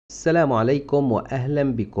السلام عليكم وأهلا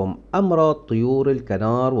بكم. أمراض طيور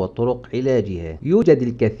الكنار وطرق علاجها. يوجد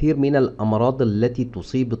الكثير من الأمراض التي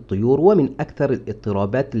تصيب الطيور، ومن أكثر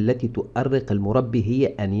الاضطرابات التي تؤرق المربي هي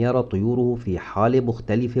أن يرى طيوره في حالة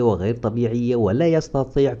مختلفة وغير طبيعية ولا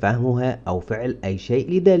يستطيع فهمها أو فعل أي شيء.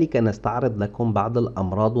 لذلك نستعرض لكم بعض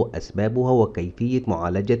الأمراض وأسبابها وكيفية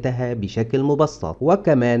معالجتها بشكل مبسط.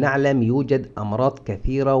 وكما نعلم يوجد أمراض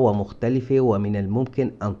كثيرة ومختلفة ومن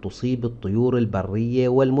الممكن أن تصيب الطيور البرية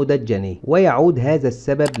والمدجنة، ويعود هذا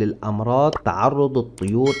السبب للأمراض تعرض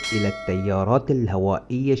الطيور إلى التيارات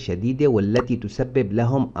الهوائية الشديدة والتي تسبب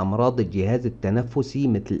لهم أمراض الجهاز التنفسي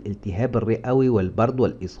مثل الإلتهاب الرئوي والبرد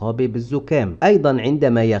والإصابة بالزكام. أيضا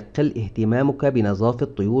عندما يقل اهتمامك بنظافة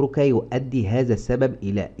طيورك يؤدي هذا السبب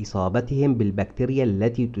إلى إصابتهم بالبكتيريا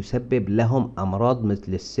التي تسبب لهم أمراض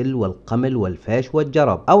مثل السل والقمل والفاش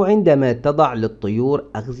والجرب. أو عندما تضع للطيور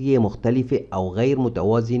أغذية مختلفة أو غير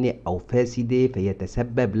متوازنة أو فاسدة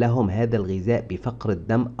فيتسبب لهم هذا الغذاء بفقر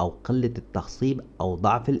الدم أو قلة التصيب أو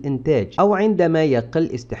ضعف الإنتاج. أو عندما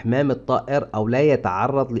يقل استحمام الطائر أو لا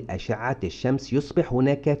يتعرض لأشعة الشمس يصبح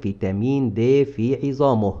هناك فيتامين د في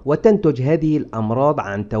عظامه، وتنتج هذه الأمراض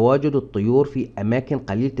عن تواجد الطيور في أماكن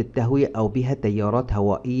قليلة التهوية أو بها تيارات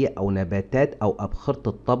هوائية أو نباتات أو أبخرة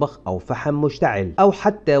الطبخ أو فحم مشتعل، أو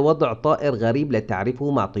حتى وضع طائر غريب لا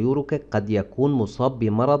تعرفه مع طيورك قد يكون مصاب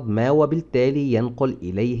بمرض ما وبالتالي ينقل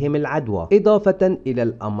إليهم العدوى. إضافة إلى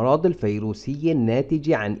الأمراض الفيروسية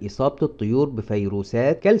الناتجة عن إصابة الطيور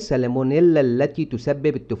بفيروسات كالسالمونيلا التي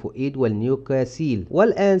تسبب التيفوئيد والنيوكاسيل.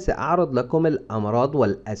 والآن سأعرض لكم الأمراض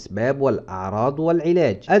والأسباب والأعراض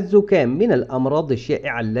والعلاج. الزكام من الأمراض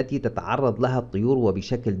الشائعة التي تتعرض لها الطيور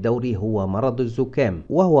وبشكل دوري هو مرض الزكام،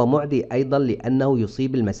 وهو معدي أيضا لأنه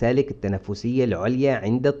يصيب المسالك التنفسية العليا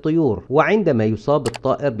عند الطيور. وعندما يصاب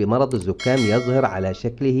الطائر بمرض الزكام يظهر على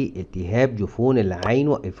شكله التهاب جفون العين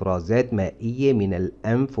وإفرازات مائية من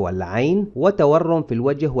الأنف والعين وتورم في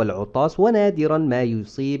الوجه والعطاس، ونادرا ما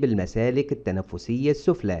يصيب المسالك التنفسية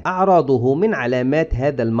السفلى. أعراضه: من علامات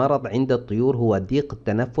هذا المرض عند الطيور هو ضيق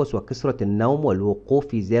التنفس وكثرة النوم والوقوف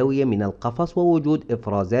في زاوية من القفص ووجود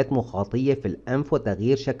إفرازات مخاطية في الأنف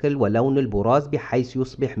وتغيير شكل ولون البراز بحيث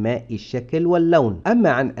يصبح مائي الشكل واللون. أما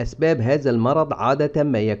عن أسباب هذا المرض عادة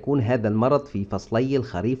ما يكون هذا المرض في فصلي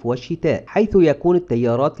الخريف والشتاء، حيث يكون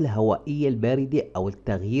التيارات الهوائية الباردة أو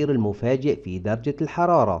التغيير المفاجئ في درجة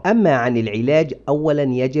الحرارة. أما عن العلاج، أولا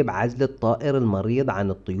يجب عزل الطائر المريض عن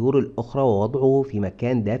الطيور الأخرى ووضعه في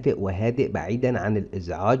مكان دافئ وهادئ بعيدا عن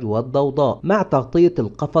الإزعاج والضوضاء، مع تغطية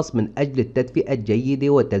القفص من أجل التدفئة الجيدة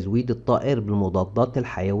وتزويد الطائر بالمضادات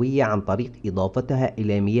الحيوية عن طريق إضافتها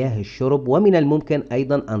إلى مياه الشرب. ومن الممكن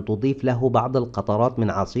أيضا أن تضيف له بعض القطرات من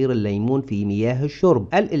عصير الليمون في مياه الشرب.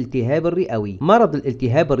 الإلتهاب الرئوي. مرض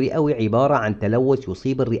الإلتهاب الرئوي عبارة عن تلوث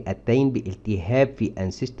يصيب الرئتين بالتهاب في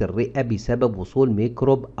أنسجة الرئة بسبب وصول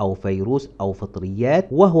ميكروب أو فيروس أو فطريات،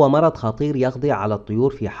 وهو مرض خطير يقضي على الطيور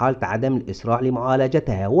في حالة عدم الإسراع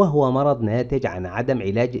لمعالجتها، وهو مرض ناتج عن عدم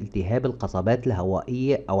علاج التهاب القصبات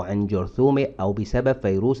الهوائية أو عن جرثومة أو بسبب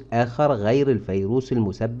فيروس آخر غير الفيروس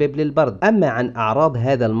المسبب للبرد. أما عن أعراض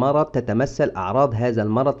هذا المرض، تتمثل أعراض هذا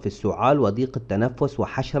المرض في السعال وضيق التنفس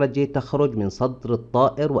وحشرجة تخرج من صدر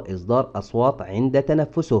الطائر وإصدار أصوات عند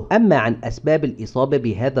تنفسه. أما عن أسباب الإصابة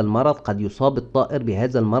بهذا المرض، قد يصاب الطائر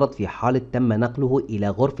بهذا المرض في حالة تم نقله إلى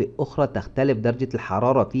غرفة أخرى تختلف درجة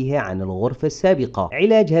الحرارة فيها عن الغرفة السابقة.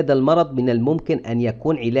 علاج هذا المرض: من الممكن أن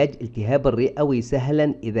يكون علاج التهاب الرئوي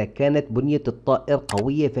سهلا إذا كانت بنية الطائر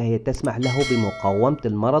قوية فهي تسمح له بمقاومة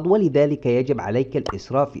المرض، ولذلك يجب عليك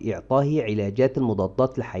الإسراع في إعطائه علاجات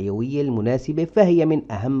المضادات الحيوية المناسبة، فهي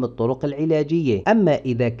من أهم الطرق العلاجية. أما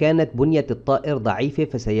إذا كانت بنية الطائر ضعيفة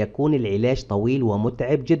فسيكون العلاج طويل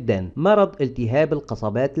ومتعب جدا. مرض التهاب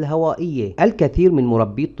القصبات الهوائية. الكثير من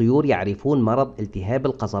مربي الطيور يعرفون مرض التهاب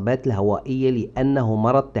القصبات الهوائية لأنه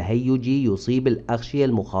مرض تهيجي يصيب الأغشية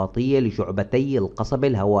المخاطية لشعبتي القصبة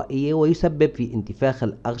الهوائية ويسبب في انتفاخ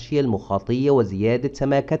الأغشية المخاطية وزيادة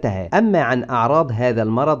سماكتها. أما عن أعراض هذا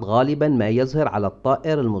المرض، غالبا ما يظهر على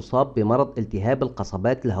الطائر المصاب بمرض التهاب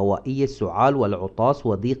القصبات الهوائية السعال والعطاس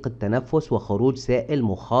وضيق التنفس وخروج سائل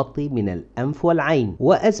مخاطي من الأنف والعين.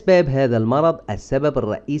 وأسباب هذا المرض: السبب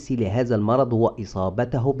الرئيسي لهذا المرض هو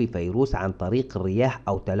إصابته بفيروس عن طريق الرياح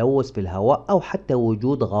أو تلوث في الهواء أو حتى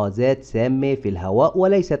وجود غازات سامة في الهواء،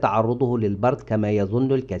 وليس تعرضه للبرد كما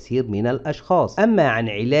يظن الكثير من الأشخاص. أما عن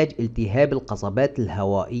علاج التهاب القصبات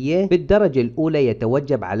الهوائية، بالدرجة الأولى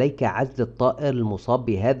يتوجب عليك عزل الطائر المصاب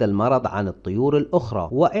بهذا المرض عن الطيور الأخرى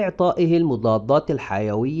وإعطائه المضادات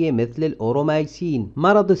الحيوية مثل الأورومايسين.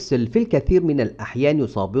 مرض السل. في الكثير من الأحيان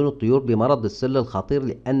يصابون الطيور بمرض السل الخطير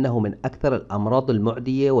لأنه من أكثر الأمراض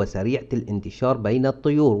المعدية وسريعة الانتشار بين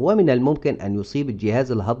الطيور، ومن الممكن أن يصيب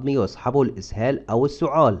الجهاز الهضمي ويصحبه الإسهال الإسهال أو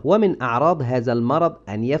السعال. ومن أعراض هذا المرض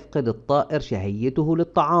أن يفقد الطائر شهيته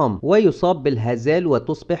للطعام ويصاب بالهزال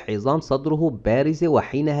وتصبح عظام صدره بارزة،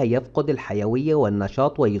 وحينها يفقد الحيوية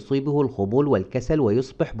والنشاط ويصيبه الخمول والكسل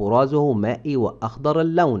ويصبح برازه مائي وأخضر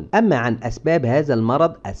اللون. أما عن أسباب هذا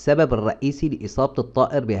المرض، السبب الرئيسي لإصابة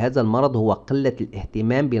الطائر بهذا المرض هو قلة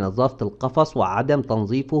الاهتمام بنظافة القفص وعدم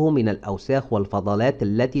تنظيفه من الأوساخ والفضلات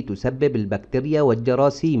التي تسبب البكتيريا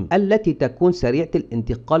والجراثيم التي تكون سريعة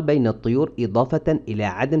الانتقال بين الطيور، إضافة إلى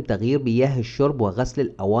عدم تغيير مياه الشرب وغسل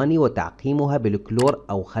الأواني وتعقيمها بالكلور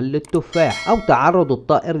أو خل التفاح، أو تعرض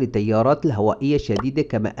الطائر لتيارات الهوائية الشديدة.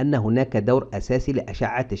 كما أن هناك دور أساسي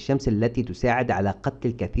لأشعة الشمس التي تساعد على قتل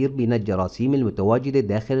الكثير من الجراثيم المتواجدة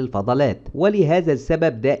داخل الفضلات. ولهذا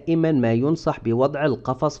السبب دائما ما ينصح بوضع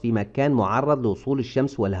القفص في مكان معرض لوصول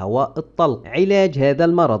الشمس والهواء الطلق. علاج هذا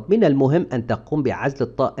المرض: من المهم أن تقوم بعزل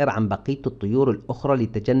الطائر عن بقية الطيور الأخرى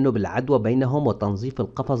لتجنب العدوى بينهم، وتنظيف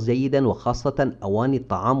القفص جيدا وخاصة أواني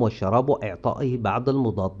الطعام والشراب، وإعطائه بعض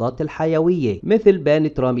المضادات الحيوية مثل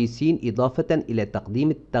بانتراميسين، إضافة إلى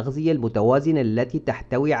تقديم التغذية المتوازنة التي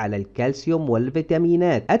تحتوي على الكالسيوم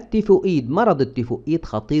والفيتامينات. التيفوئيد: مرض التيفوئيد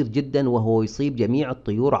خطير جدا وهو يصيب جميع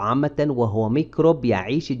الطيور عامة، وهو ميكروب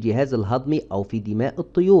يعيش الجهاز الهضمي أو في دماء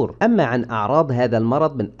الطيور. أما عن أعراض هذا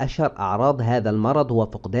المرض، من أشهر أعراض هذا المرض هو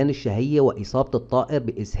فقدان الشهية وإصابة الطائر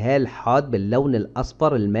بإسهال حاد باللون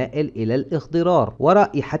الأصفر المائل إلى الإخضرار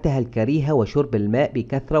ورائحتها الكريهة، وشرب الماء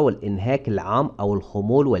بكثرة، والإنهاك العام أو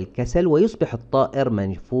الخمول والكسل، ويصبح الطائر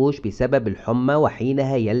منفوش بسبب الحمى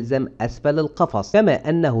وحينها يلزم أسفل القفص. كما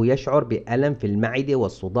أنه يشعر بألم في المعدة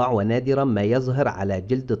والصداع، ونادرا ما يظهر على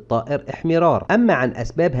جلد الطائر احمرار. أما عن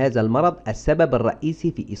أسباب هذا المرض، السبب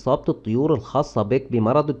الرئيسي في إصابة الطيور الخاصة بك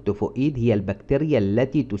بمرض التيفوئيد هي البكتيريا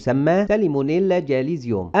التي تسمى سالمونيلا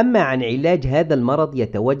جاليزيوم. أما عن علاج هذا المرض،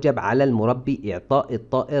 يتوجب على المربي إعطاء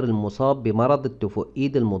الطائر المصاب بمرض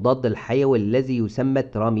التيفوئيد المضاد الحيوي الذي يسمى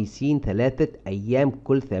تراميسين 3 أيام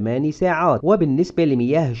كل 8 ساعات. وبالنسبة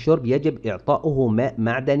لمياه الشرب، يجب إعطاؤه ماء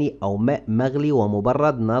معدني أو ماء مغلي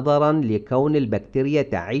ومبرد، نظرا لكون البكتيريا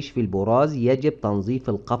تعيش في البراز. يجب تنظيف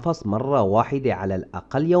القفص مرة واحدة على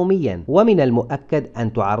الأقل يوميا، ومن المؤكد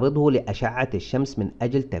أن تعرضه لأشعة الشمس من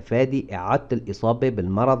أجل تفادي إعادة الإصابة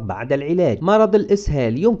بالمرض بعد العلاج. مرض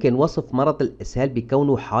الإسهال: يمكن وصف مرض الإسهال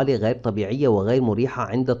بكونه حالة غير طبيعية وغير مريحة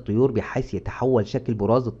عند الطيور، بحيث يتحول شكل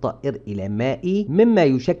براز الطائر إلى مائي، مما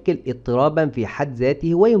يشكل اضطرابا في حد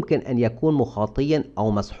ذاته، ويمكن أن يكون مخاطيا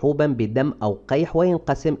أو مصحوبا بدم أو قيح،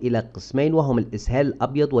 وينقسم إلى قسمين وهم الإسهال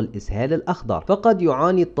الأبيض والإسهال الأخضر. فقد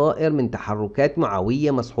يعاني الطائر من تحركات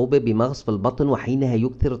معوية مصحوبة بمغص في البطن، وحينها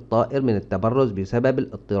يكثر الطائر من التبرز بسبب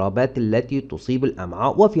الاضطرابات التي تصيب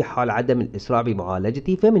الأمعاء، وفي حال عدم الإسراع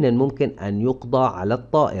بمعالجته فمن الممكن أن يقضى على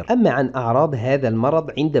الطائر. أما عن أعراض هذا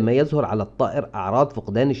المرض، عندما يظهر على الطائر أعراض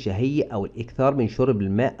فقدان الشهية أو الإكثار من شرب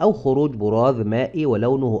الماء أو خروج براز مائي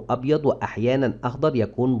ولونه أبيض وأحيانا أخضر،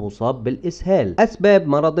 يكون مصاب بالإسهال. أسباب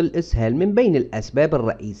مرض الإسهال: من بين الأسباب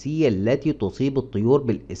الرئيسية التي تصيب الطيور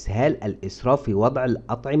بالإسهال الإسراف في وضع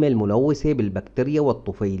الأطعمة الملوثة بالبكتيريا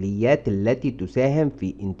والطفيليات التي تساهم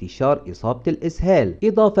في انتشار إصابة الإسهال،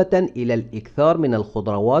 إضافة إلى الإكثار من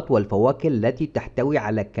الخضروات والفواكه التي تحتوي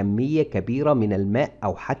على كمية كبيرة من الماء،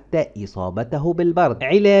 أو حتى إصابته بالبرد.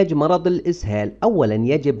 علاج مرض الإسهال: أولا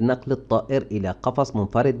يجب نقل الطائر إلى قفص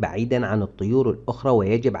منفرد بعيدا عن الطيور الأخرى،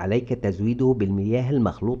 ويجب عليك تزويده بالمياه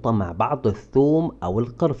المخلوطة مع بعض الثوم أو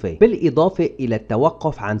القرفة، بالإضافة إلى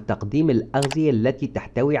التوقف عن تقديم الأغذية التي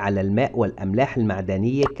تحتوي على الماء والأملاح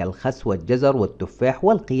المعدنية كالخس والجزر والتفاح،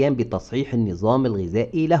 والقيام بتصحيح النظام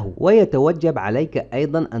الغذائي له. ويتوجب عليك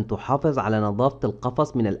أيضا أن تحافظ على نظافة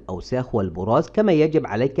القفص من الأوساخ والبراز، كما يجب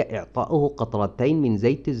عليك إعطاؤه قطرتين من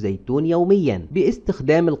زيت الزيتون يوميا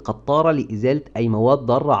باستخدام القطارة لإزالة أي مواد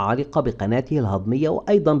ضارة عالقة بقناته الهضمية.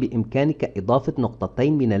 وأيضا بإمكانك إضافة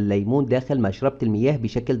نقطتين من الليمون داخل مشربة المياه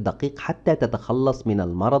بشكل دقيق حتى تتخلص من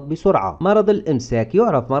المرض بسرعة. مرض الإمساك: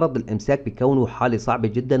 يعرف مرض الإمساك بكونه حالة صعبة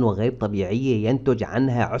جدا وغير طبيعية ينتج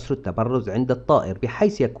عنها عسر التبرز عند الطائر،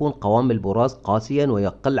 بحيث يكون قوام البراز قاسيا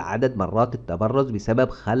ويقل عدد مرات التبرز بسبب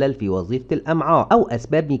خلل في وظيفة الأمعاء أو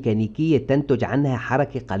أسباب ميكانيكية تنتج عنها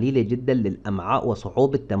حركة قليلة جدا للأمعاء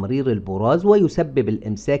وصعوبة تمرير البراز، ويسبب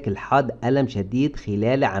الإمساك الحاد ألم شديد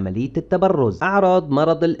خلال عملية التبرز. أعراض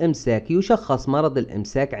مرض الإمساك: يشخص مرض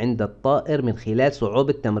الإمساك عند الطائر من خلال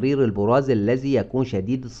صعوبة تمرير البراز الذي يكون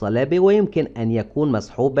شديد الصلابة، ويمكن أن يكون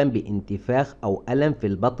مصحوبا بانتفاخ أو ألم في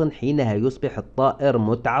البطن، حينها يصبح الطائر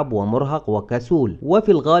متعب ومرهق وكسول،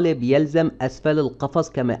 وفي الغالب يلزم أسفل القفص.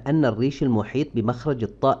 كما أن الريش المحيط بمخرج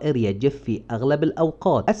الطائر يجف في أغلب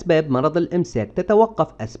الأوقات. أسباب مرض الإمساك: تتوقف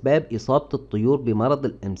أسباب إصابة الطيور بمرض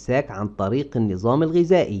الإمساك عن طريق النظام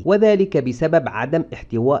الغذائي، وذلك بسبب عدم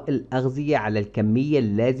احتواء الأغذية على الكمية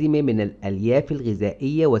اللازمة من الألياف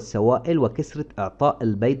الغذائية والسوائل وكثرة إعطاء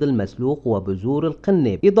البيض المسلوق وبذور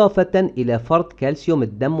القنب، إضافة إلى فرط كالسيوم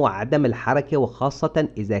الدم وعدم الحركة، وخاصة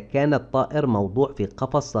إذا كان الطائر موضوع في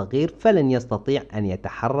قفص صغير فلن يستطيع أن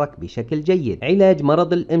يتحرك بشكل جيد. علاج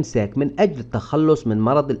مرض الإمساك: من أجل التخلص من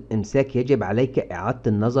مرض الإمساك يجب عليك إعادة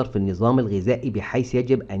النظر في النظام الغذائي، بحيث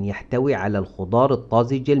يجب أن يحتوي على الخضار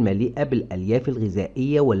الطازجة المليئة بالألياف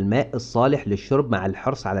الغذائية والماء الصالح للشرب، مع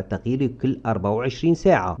الحرص على تغييره كل 24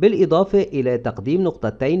 ساعة، بالإضافة إلى تقديم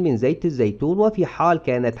نقطتين من زيت الزيتون. وفي حال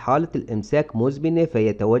كانت حالة الإمساك مزمنة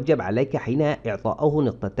فيتوجب عليك حينها إعطائه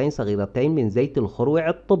نقطتين صغيرتين من زيت الخروع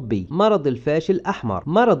الطبي. مرض الفاش الأحمر: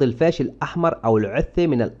 مرض الفاش الأحمر أو العثة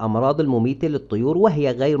من الأمراض المميتة للطيور،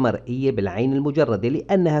 وهي غير مرئية بالعين المجردة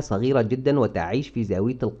لأنها صغيرة جدا وتعيش في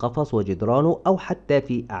زاوية القفص وجدرانه أو حتى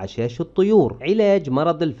في أعشاش الطيور. علاج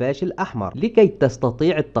مرض الفاش الأحمر: لكي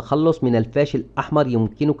تستطيع التخلص من الفاش الأحمر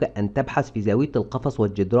يمكنك أن تبحث في زاوية القفص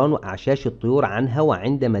والجدران وأعشاش الطيور عنها،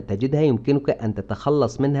 وعندما تجدها يمكنك أن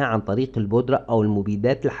تتخلص منها عن طريق البودرة أو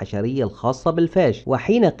المبيدات الحشرية الخاصة بالفاش.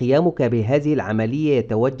 وحين قيامك بهذه العملية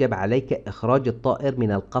يتوجب عليك إخراج الطائر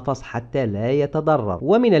من القفص حتى لا يتضرر.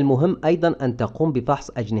 ومن المهم أيضا أن تقوم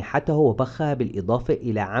بفحص أجنحته وبخها، بالإضافة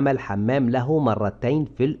إلى عمل حمام له مرتين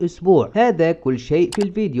في الأسبوع. هذا كل شيء في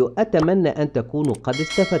الفيديو، أتمنى أن تكونوا قد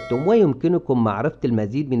استفدتم، ويمكنكم معرفة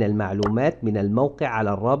المزيد من المعلومات من الموقع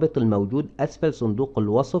على الرابط الموجود أسفل صندوق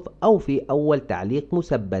الوصف أو في أول تعليق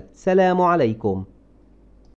مثبت. سلام عليكم.